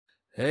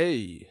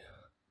Hey,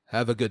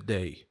 have a good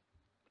day.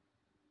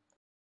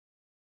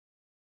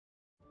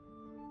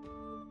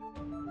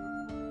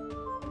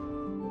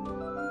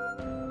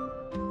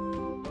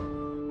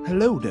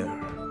 Hello there.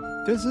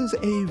 This is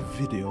a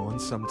video on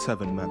some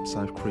tavern maps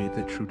I've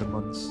created through the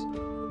months.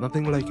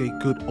 Nothing like a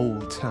good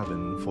old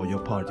tavern for your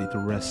party to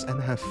rest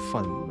and have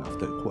fun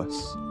after a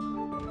quest.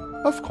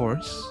 Of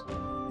course,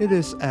 it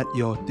is at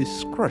your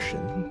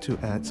discretion to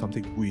add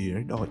something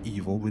weird or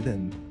evil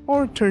within,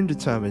 or turn the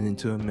tavern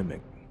into a mimic.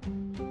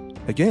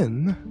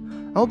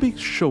 Again, I'll be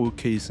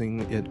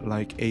showcasing it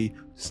like a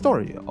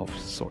story of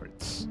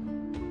sorts.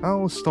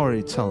 Our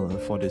storyteller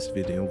for this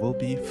video will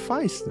be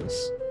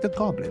Feistus, the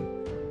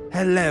Goblin.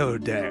 Hello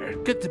there,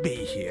 good to be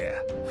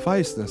here.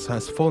 Feistus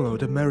has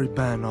followed a merry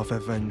band of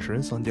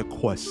adventurers on their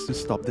quest to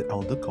stop the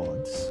Elder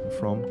Gods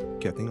from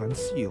getting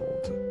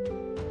unsealed.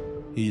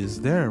 He is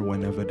there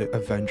whenever the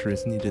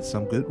adventurers needed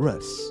some good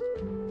rest,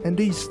 and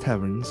these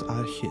taverns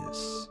are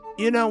his.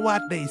 You know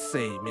what they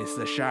say,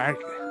 Mr.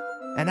 Shark?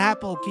 An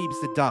apple keeps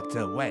the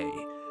doctor away,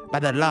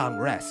 but a long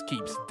rest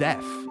keeps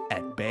death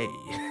at bay.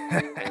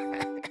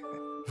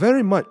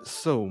 Very much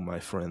so,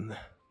 my friend.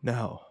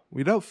 Now,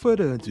 without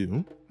further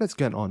ado, let's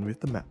get on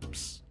with the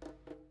maps.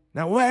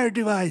 Now where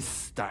do I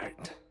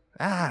start?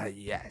 Ah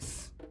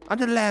yes, on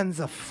the lands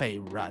of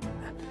Faerun.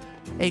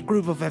 A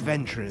group of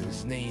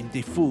adventurers named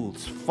the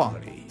Fool's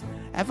Folly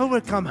have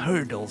overcome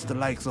hurdles the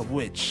likes of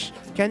which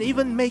can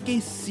even make a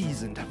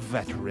seasoned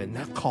veteran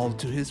call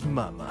to his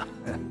mama.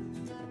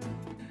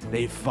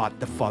 They fought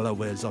the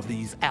followers of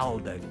these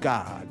elder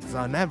gods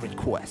on every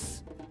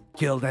quest,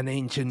 killed an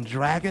ancient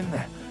dragon,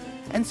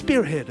 and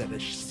spearheaded a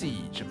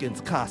siege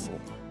against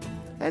castle,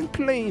 and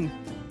plain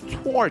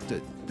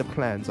thwarted the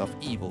plans of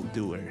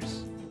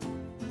evildoers.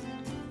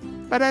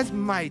 But as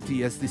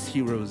mighty as these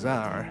heroes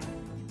are,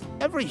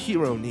 every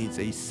hero needs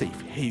a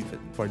safe haven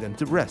for them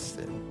to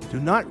rest in. To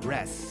not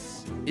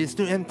rest is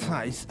to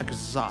entice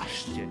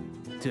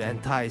exhaustion. To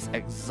entice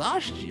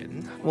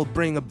exhaustion will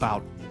bring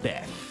about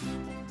death.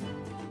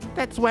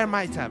 That's where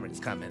my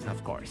taverns come in,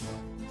 of course.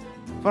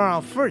 For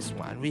our first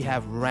one, we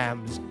have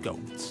Ram's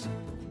Goats.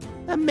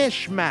 A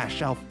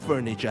mishmash of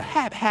furniture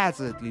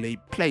haphazardly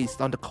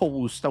placed on the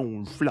cold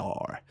stone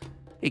floor.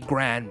 A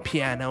grand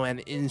piano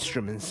and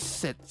instruments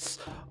sits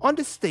on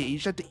the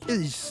stage at the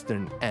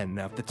eastern end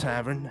of the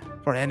tavern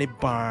for any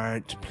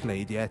bard to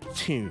play their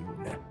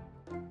tune.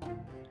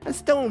 A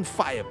stone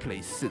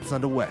fireplace sits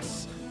on the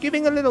west,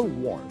 giving a little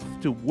warmth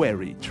to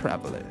weary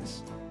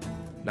travelers.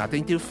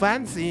 Nothing too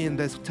fancy in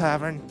this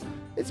tavern.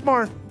 It's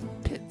more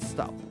pit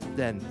stop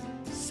than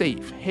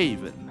safe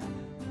haven.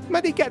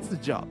 But it gets the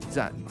job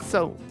done,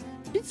 so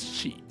it's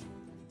cheap.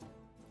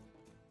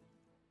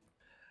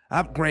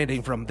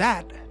 Upgrading from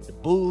that, the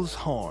Bull's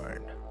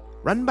Horn,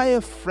 run by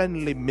a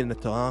friendly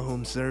minotaur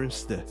whom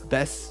serves the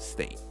best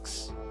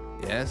steaks.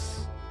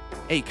 Yes,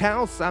 a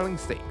cow selling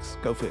steaks,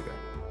 go figure.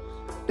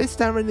 This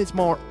tavern is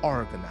more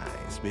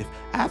organized, with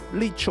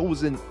aptly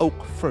chosen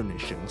oak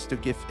furnishings to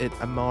give it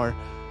a more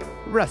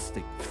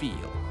rustic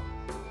feel.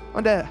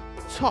 On the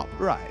top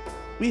right,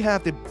 we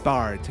have the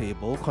bar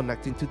table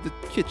connecting to the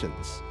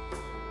kitchens.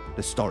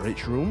 The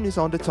storage room is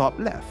on the top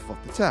left of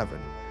the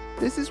tavern.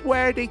 This is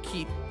where they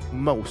keep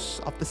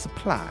most of the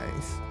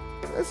supplies,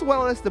 as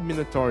well as the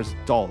Minotaur's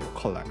doll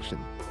collection.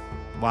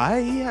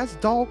 Why he has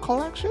doll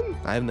collection?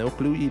 I have no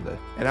clue either,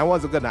 and I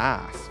wasn't gonna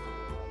ask.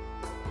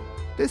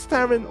 This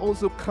tavern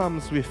also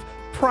comes with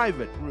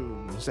private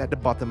rooms at the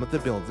bottom of the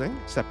building,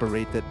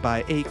 separated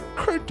by a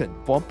curtain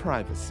for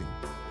privacy,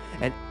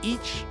 and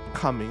each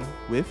coming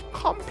with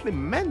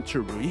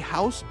complimentary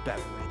house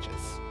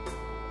beverages.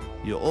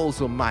 You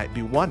also might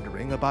be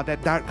wondering about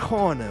that dark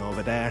corner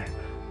over there.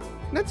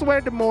 That's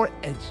where the more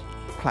edgy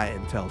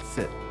clientele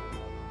sit.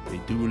 They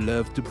do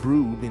love to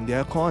brew in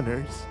their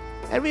corners,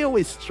 and we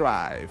always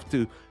strive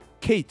to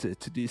cater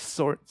to these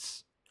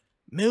sorts.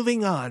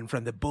 Moving on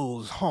from the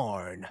Bull's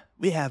Horn,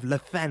 we have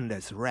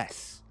Lathander's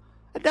Rest,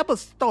 a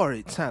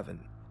double-story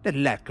tavern. The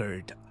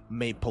lacquered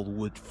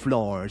maplewood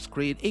floors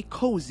create a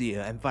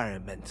cozier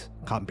environment,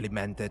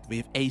 complemented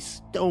with a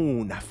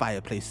stone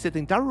fireplace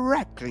sitting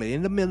directly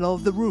in the middle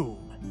of the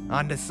room.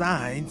 On the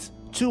sides,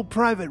 2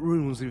 private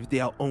rooms with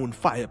their own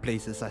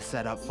fireplaces are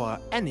set up for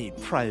any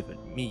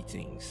private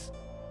meetings.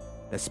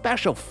 The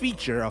special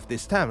feature of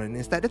this tavern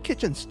is that the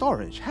kitchen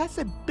storage has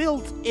a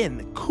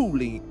built-in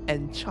cooling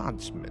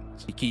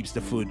enchantment. It keeps the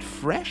food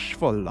fresh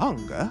for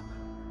longer,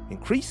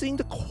 increasing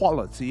the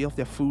quality of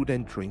their food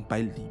and drink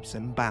by leaps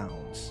and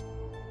bounds.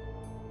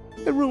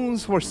 The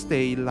rooms for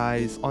stay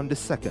lies on the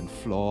second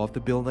floor of the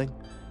building.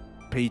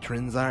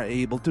 Patrons are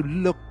able to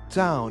look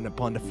down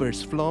upon the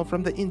first floor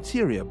from the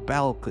interior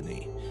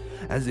balcony,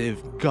 as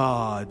if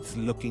gods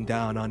looking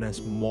down on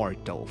us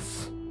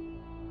mortals.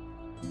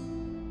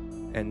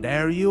 And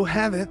there you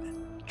have it,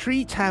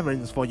 3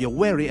 taverns for your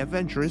weary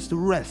adventurers to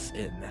rest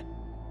in,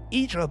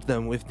 each of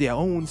them with their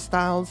own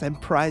styles and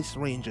price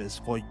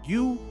ranges for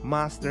you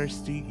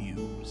masters to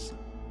use.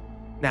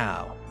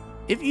 Now,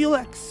 if you'll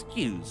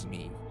excuse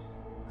me,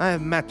 I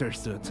have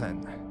matters to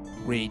attend.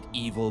 Great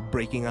evil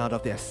breaking out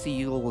of their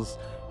seals,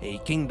 a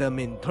kingdom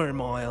in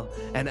turmoil,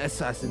 and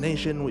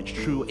assassination which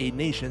threw a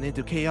nation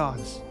into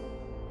chaos.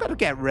 Gotta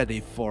get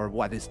ready for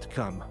what is to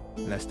come,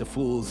 lest the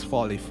fools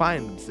folly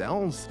find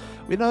themselves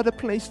without a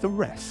place to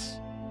rest.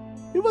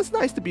 It was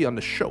nice to be on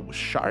the show,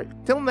 Shark.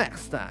 Till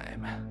next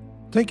time.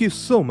 Thank you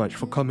so much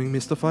for coming,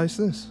 Mr.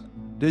 Physis.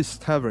 These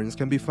taverns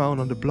can be found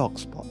on the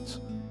blogspot.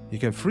 You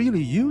can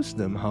freely use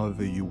them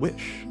however you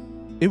wish.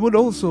 It would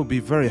also be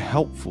very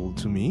helpful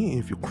to me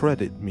if you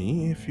credit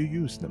me if you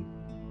use them.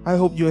 I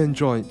hope you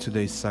enjoyed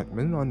today's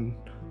segment on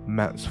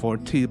maps for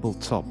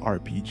tabletop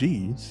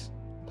RPGs.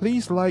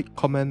 Please like,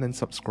 comment, and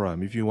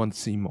subscribe if you want to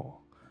see more.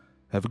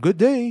 Have a good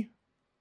day!